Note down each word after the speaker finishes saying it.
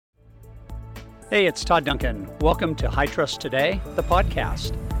Hey, it's Todd Duncan. Welcome to High Trust Today, the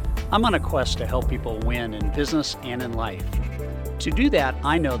podcast. I'm on a quest to help people win in business and in life. To do that,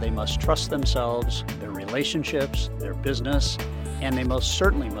 I know they must trust themselves, their relationships, their business, and they most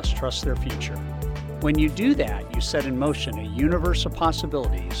certainly must trust their future. When you do that, you set in motion a universe of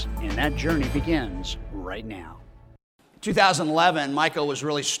possibilities, and that journey begins right now. 2011, Michael was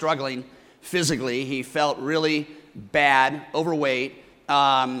really struggling physically. He felt really bad, overweight,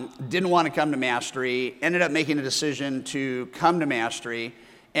 didn't want to come to Mastery, ended up making a decision to come to Mastery,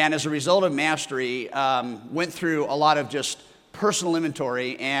 and as a result of Mastery, went through a lot of just personal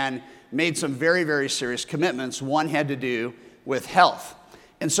inventory and made some very, very serious commitments. One had to do with health.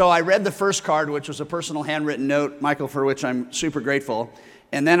 And so I read the first card, which was a personal handwritten note, Michael, for which I'm super grateful.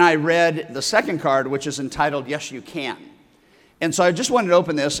 And then I read the second card, which is entitled, Yes, You Can. And so I just wanted to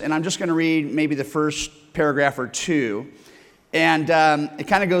open this, and I'm just going to read maybe the first paragraph or two. And it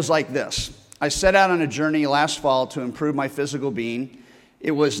kind of goes like this. I set out on a journey last fall to improve my physical being.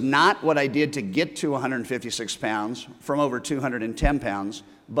 It was not what I did to get to 156 pounds from over 210 pounds,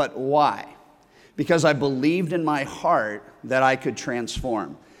 but why? Because I believed in my heart that I could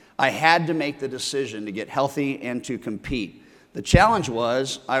transform. I had to make the decision to get healthy and to compete. The challenge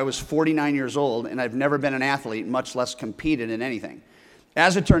was I was 49 years old and I've never been an athlete, much less competed in anything.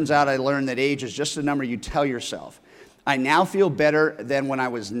 As it turns out, I learned that age is just a number you tell yourself. I now feel better than when I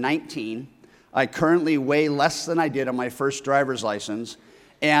was 19. I currently weigh less than I did on my first driver's license.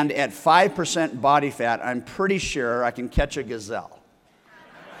 And at 5% body fat, I'm pretty sure I can catch a gazelle.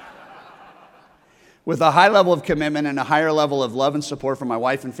 With a high level of commitment and a higher level of love and support from my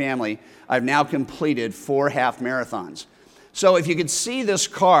wife and family, I've now completed 4 half marathons. So if you could see this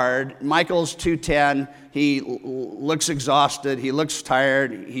card, Michael's 210, he looks exhausted, he looks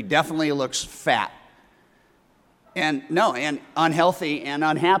tired, he definitely looks fat. And unhealthy and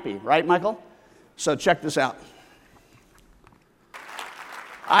unhappy, right, Michael? So check this out.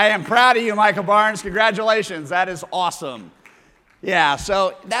 I am proud of you, Michael Barnes. Congratulations. That is awesome. Yeah,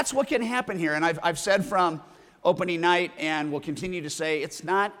 so that's what can happen here. And I've said from opening night and will continue to say, it's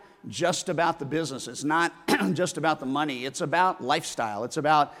not just about the business. It's not just about the money. It's about lifestyle. It's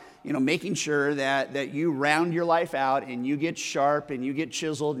about making sure that you round your life out and you get sharp and you get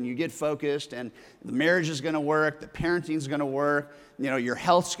chiseled and you get focused and the marriage is going to work, the parenting is going to work, your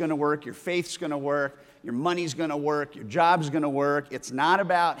health's going to work, your faith's going to work, your money's going to work, your job's going to work. It's not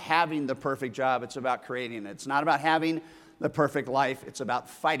about having the perfect job. It's about creating it. It's not about having the perfect life. It's about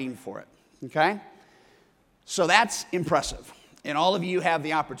fighting for it, okay? So that's impressive. And all of you have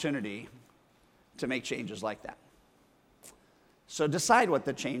the opportunity to make changes like that. So decide what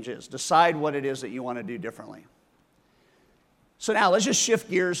the change is. Decide what it is that you want to do differently. So now let's just shift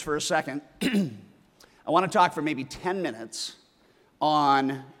gears for a second. I want to talk for maybe 10 minutes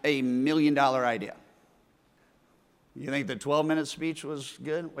on a $1 million idea. You think the 12-minute speech was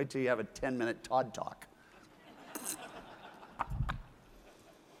good? Wait till you have a 10-minute Todd talk.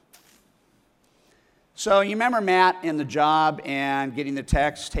 So you remember Matt and the job and getting the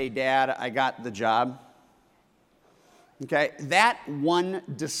text, hey, Dad, I got the job. Okay, that one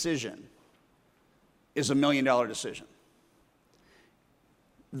decision is a $1 million decision.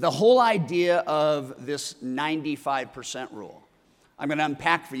 The whole idea of this 95% rule, I'm going to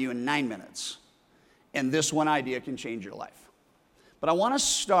unpack for you in 9 minutes. And this one idea can change your life. But I want to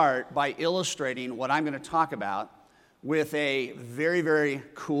start by illustrating what I'm going to talk about with a very, very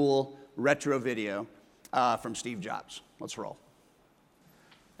cool retro video from Steve Jobs. Let's roll.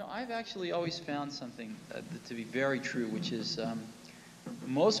 No, I've actually always found something to be very true, which is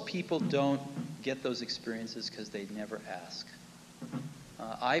most people don't get those experiences because they never ask.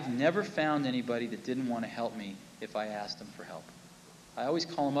 I've never found anybody that didn't want to help me if I asked them for help. I always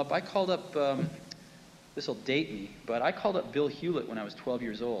call them up. I called up, this will date me, but I called up Bill Hewlett when I was 12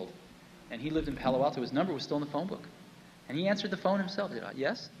 years old, and he lived in Palo Alto. His number was still in the phone book. And he answered the phone himself. He said,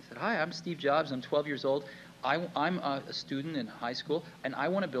 yes? He said, hi, I'm Steve Jobs. I'm 12 years old. I'm a student in high school, and I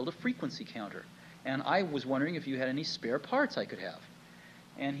want to build a frequency counter. And I was wondering if you had any spare parts I could have.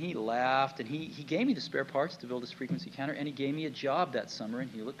 And he laughed, and he gave me the spare parts to build this frequency counter, and he gave me a job that summer in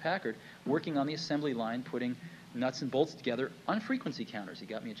Hewlett-Packard, working on the assembly line, putting nuts and bolts together on frequency counters. He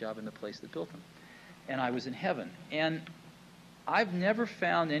got me a job in the place that built them. And I was in heaven. And I've never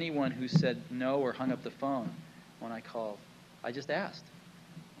found anyone who said no or hung up the phone when I called. I just asked.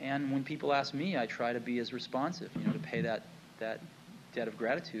 And when people ask me, I try to be as responsive, to pay that debt of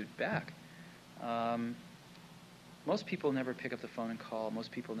gratitude back. Most people never pick up the phone and call. Most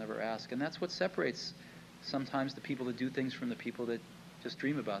people never ask. And that's what separates sometimes the people that do things from the people that just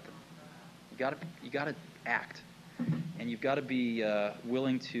dream about them. You got to act. And you've got to be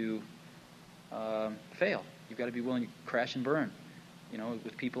willing to fail. You've got to be willing to crash and burn,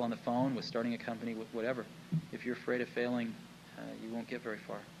 with people on the phone, with starting a company, with whatever. If you're afraid of failing, you won't get very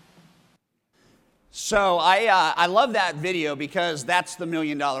far. So I love that video because that's the $1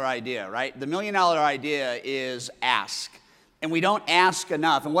 million idea, right? The $1 million idea is ask. And we don't ask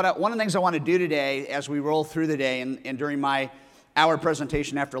enough. And one of the things I want to do today as we roll through the day and during my hour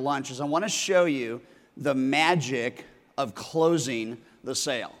presentation after lunch is I want to show you the magic of closing the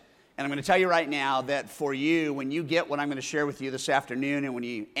sale. And I'm going to tell you right now that for you, when you get what I'm going to share with you this afternoon and when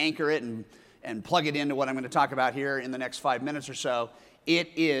you anchor it and plug it into what I'm going to talk about here in the next 5 minutes or so,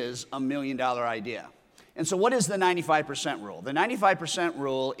 it is a $1 million idea. And so what is the 95% rule? The 95%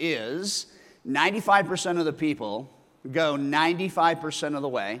 rule is 95% of the people go 95% of the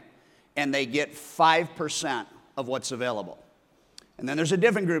way and they get 5% of what's available. And then there's a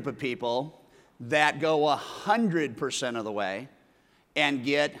different group of people that go 100% of the way and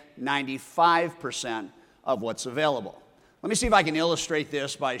get 95% of what's available. Let me see if I can illustrate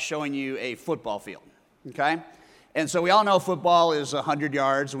this by showing you a football field, okay? And so we all know football is 100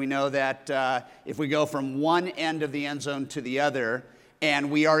 yards. We know that if we go from one end of the end zone to the other, and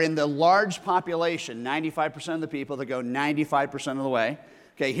we are in the large population, 95% of the people that go 95% of the way,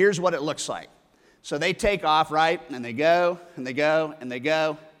 okay, here's what it looks like. So they take off, right? And they go, and they go, and they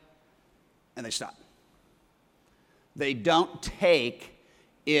go, and they stop. They don't take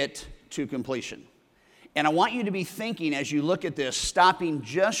it to completion. And I want you to be thinking as you look at this, stopping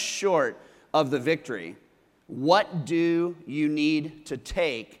just short of the victory, what do you need to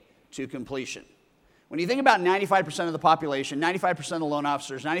take to completion? When you think about 95% of the population, 95% of the loan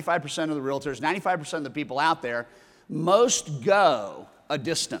officers, 95% of the realtors, 95% of the people out there, most go a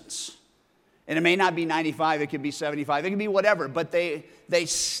distance. And it may not be 95, it could be 75, it could be whatever, but they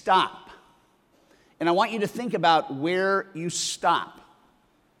stop. And I want you to think about where you stop.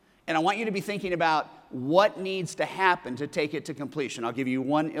 And I want you to be thinking about what needs to happen to take it to completion. I'll give you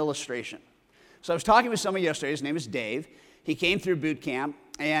one illustration. So I was talking with somebody yesterday. His name is Dave. He came through boot camp,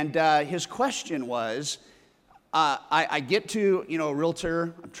 and his question was, I get to, a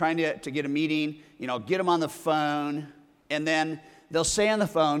realtor. I'm trying to get a meeting, get them on the phone, and then they'll say on the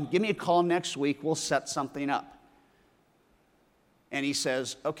phone, give me a call next week. We'll set something up. And he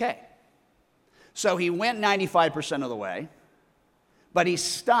says, okay. So he went 95% of the way, but he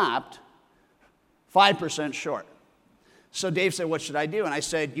stopped 5% short. So Dave said, what should I do? And I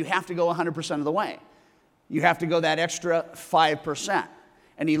said, you have to go 100% of the way. You have to go that extra 5%.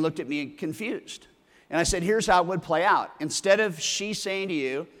 And he looked at me confused. And I said, here's how it would play out. Instead of she saying to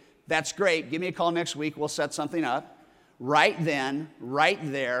you, that's great, give me a call next week, we'll set something up. Right then, right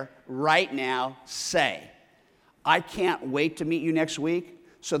there, right now, say, I can't wait to meet you next week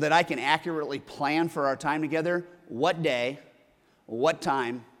so that I can accurately plan for our time together. What day, what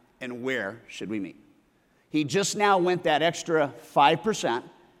time, and where should we meet? He just now went that extra 5%,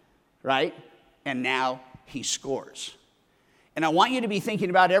 right? And now he scores. And I want you to be thinking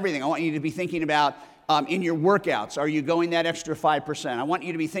about everything. I want you to be thinking about in your workouts, are you going that extra 5%? I want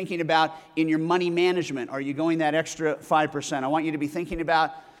you to be thinking about in your money management, are you going that extra 5%? I want you to be thinking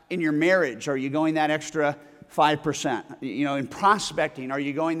about in your marriage, are you going that extra 5%? In prospecting, are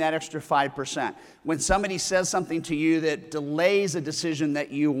you going that extra 5%? When somebody says something to you that delays a decision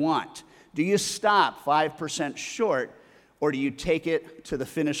that you want, do you stop 5% short, or do you take it to the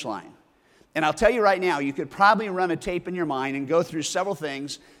finish line? And I'll tell you right now, you could probably run a tape in your mind and go through several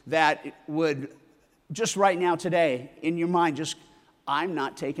things that would, just right now today, in your mind, I'm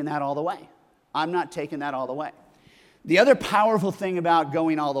not taking that all the way. I'm not taking that all the way. The other powerful thing about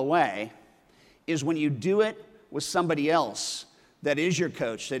going all the way is when you do it with somebody else that is your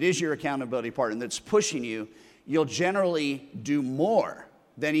coach, that is your accountability partner, that's pushing you, you'll generally do more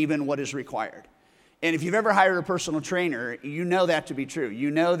than even what is required. And if you've ever hired a personal trainer, you know that to be true.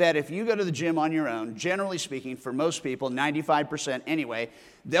 You know that if you go to the gym on your own, generally speaking, for most people, 95% anyway,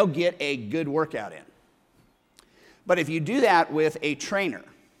 they'll get a good workout in. But if you do that with a trainer,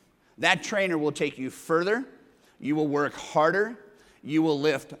 that trainer will take you further, you will work harder, you will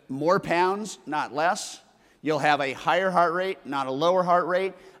lift more pounds, not less, you'll have a higher heart rate, not a lower heart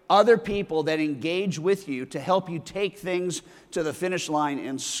rate. Other people that engage with you to help you take things to the finish line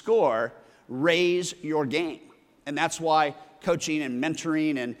and score raise your game. And that's why coaching and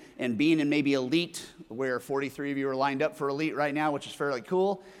mentoring and being in maybe elite, where 43 of you are lined up for elite right now, which is fairly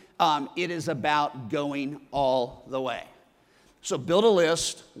cool, it is about going all the way. So build a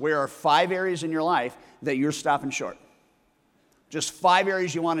list where are 5 areas in your life that you're stopping short. Just 5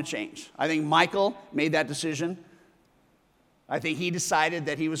 areas you want to change. I think Michael made that decision. I think he decided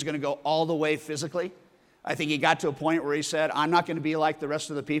that he was going to go all the way physically. I think he got to a point where he said, I'm not going to be like the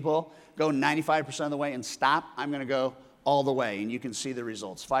rest of the people, go 95% of the way and stop. I'm going to go all the way. And you can see the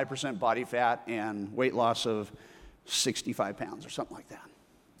results, 5% body fat and weight loss of 65 pounds or something like that.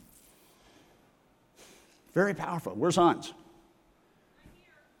 Very powerful. Where's Hans?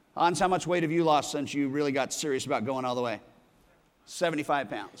 Hans, how much weight have you lost since you really got serious about going all the way? 75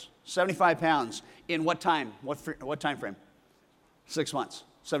 pounds. 75 pounds in what time? What time frame? 6 months.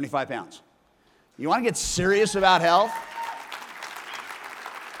 75 pounds. You want to get serious about health?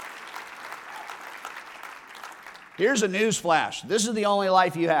 Here's a news flash. This is the only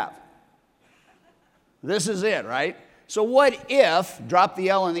life you have. This is it, right? So what if, drop the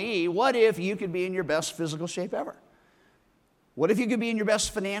L and the E, what if you could be in your best physical shape ever? What if you could be in your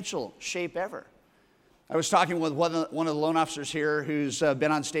best financial shape ever? I was talking with one of the loan officers here who's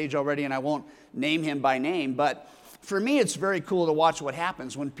been on stage already, and I won't name him by name, but for me, it's very cool to watch what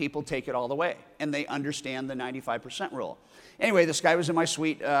happens when people take it all the way and they understand the 95% rule. Anyway, this guy was in my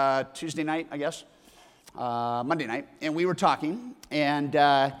suite Tuesday night, I guess, Monday night, and we were talking, and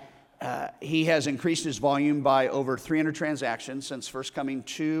he has increased his volume by over 300 transactions since first coming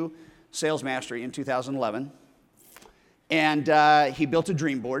to Sales Mastery in 2011. And he built a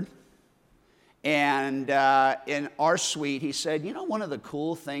dream board. And in our suite, he said, you know, one of the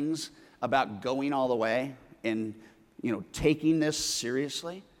cool things about going all the way and, you know, taking this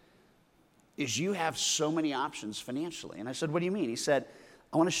seriously is you have so many options financially. And I said, what do you mean? He said,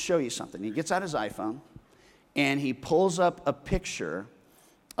 I want to show you something. He gets out his iPhone and he pulls up a picture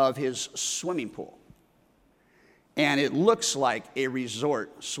of his swimming pool. And it looks like a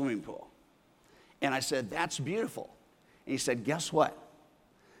resort swimming pool. And I said, that's beautiful. And he said, guess what?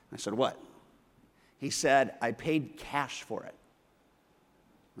 I said, what? He said, I paid cash for it.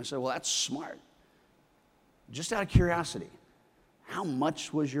 I said, well, that's smart. Just out of curiosity, how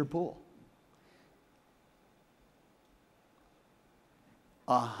much was your pool?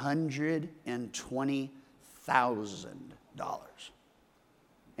 $120,000.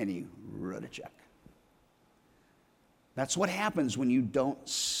 And he wrote a check. That's what happens when you don't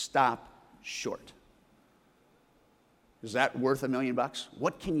stop short. Is that worth $1 million?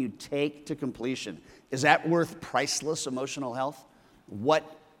 What can you take to completion? Is that worth priceless emotional health?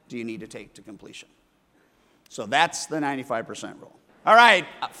 What do you need to take to completion? So that's the 95% rule. All right,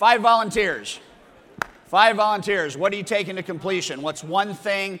 5 volunteers. 5 volunteers. What are you taking to completion? What's one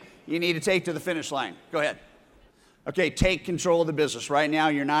thing you need to take to the finish line? Go ahead. Okay, take control of the business. Right now,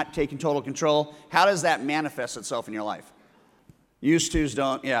 you're not taking total control. How does that manifest itself in your life? Used to's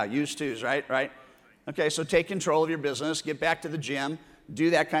don't. Yeah, used to's, right? Right? Okay, so take control of your business. Get back to the gym.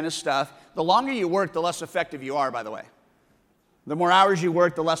 Do that kind of stuff. The longer you work, the less effective you are, by the way. The more hours you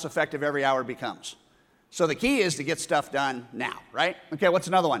work, the less effective every hour becomes. So the key is to get stuff done now, right? Okay, what's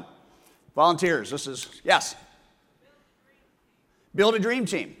another one? Volunteers. This is, yes. Build a dream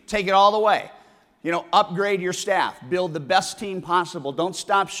team. Take it all the way. You know, upgrade your staff. Build the best team possible. Don't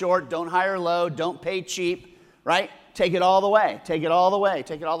stop short. Don't hire low. Don't pay cheap, right? Take it all the way. Take it all the way.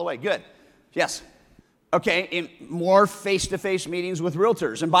 Take it all the way. Good. Yes. Okay, in more face-to-face meetings with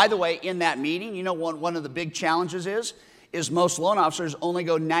realtors. And by the way, in that meeting, you know one of the big challenges is most loan officers only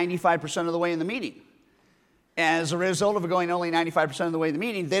go 95% of the way in the meeting. As a result of going only 95% of the way in the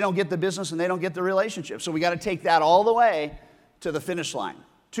meeting, they don't get the business and they don't get the relationship. So we got to take that all the way to the finish line.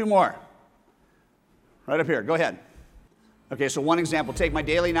 2 more. Right up here. Go ahead. Okay, so one example. Take my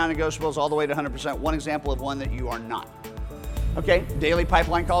daily non-negotiables all the way to 100%. One example of one that you are not. Okay, daily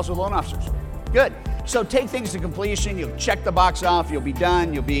pipeline calls with loan officers. Good. So take things to completion. You'll check the box off. You'll be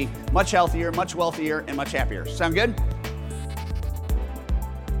done. You'll be much healthier, much wealthier, and much happier. Sound good?